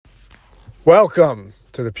Welcome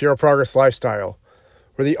to the Pure Progress Lifestyle,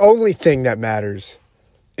 where the only thing that matters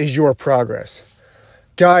is your progress.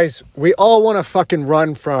 Guys, we all want to fucking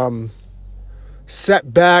run from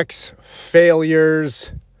setbacks,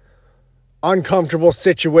 failures, uncomfortable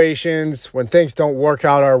situations when things don't work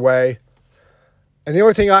out our way. And the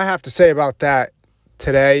only thing I have to say about that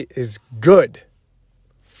today is good.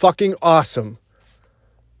 Fucking awesome.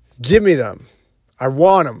 Give me them. I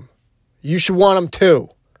want them. You should want them too.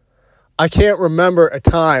 I can't remember a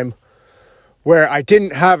time where I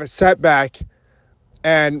didn't have a setback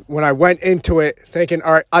and when I went into it thinking,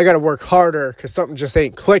 all right, I got to work harder because something just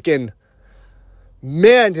ain't clicking.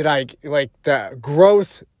 Man, did I like the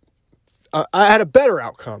growth. I had a better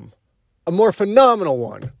outcome, a more phenomenal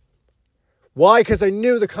one. Why? Because I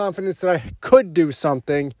knew the confidence that I could do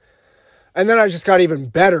something, and then I just got even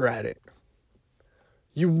better at it.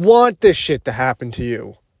 You want this shit to happen to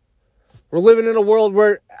you. We're living in a world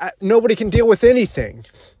where nobody can deal with anything.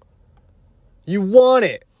 You want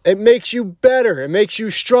it. It makes you better. It makes you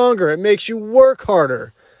stronger. It makes you work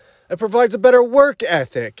harder. It provides a better work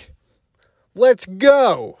ethic. Let's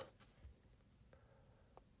go.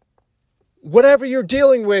 Whatever you're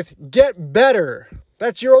dealing with, get better.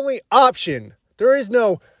 That's your only option. There is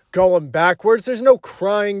no going backwards. There's no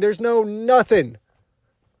crying. There's no nothing.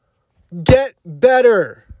 Get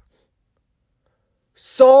better.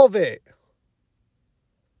 Solve it.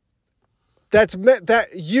 That's meant that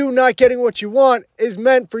you not getting what you want is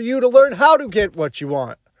meant for you to learn how to get what you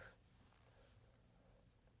want.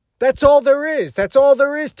 That's all there is. That's all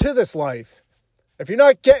there is to this life. If you're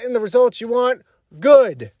not getting the results you want,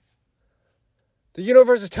 good. The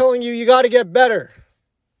universe is telling you got to get better.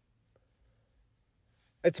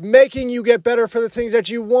 It's making you get better for the things that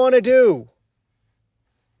you want to do.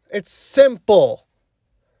 It's simple.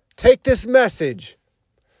 Take this message.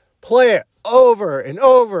 Play it over and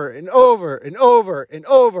over and over and over and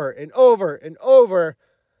over and over and over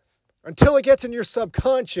until it gets in your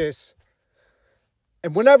subconscious.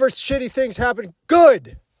 And whenever shitty things happen,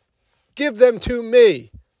 good. Give them to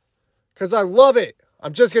me. Because I love it.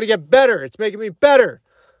 I'm just going to get better. It's making me better.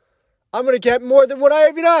 I'm going to get more than what I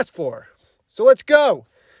even asked for. So let's go.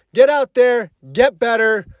 Get out there. Get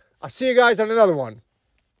better. I'll see you guys on another one.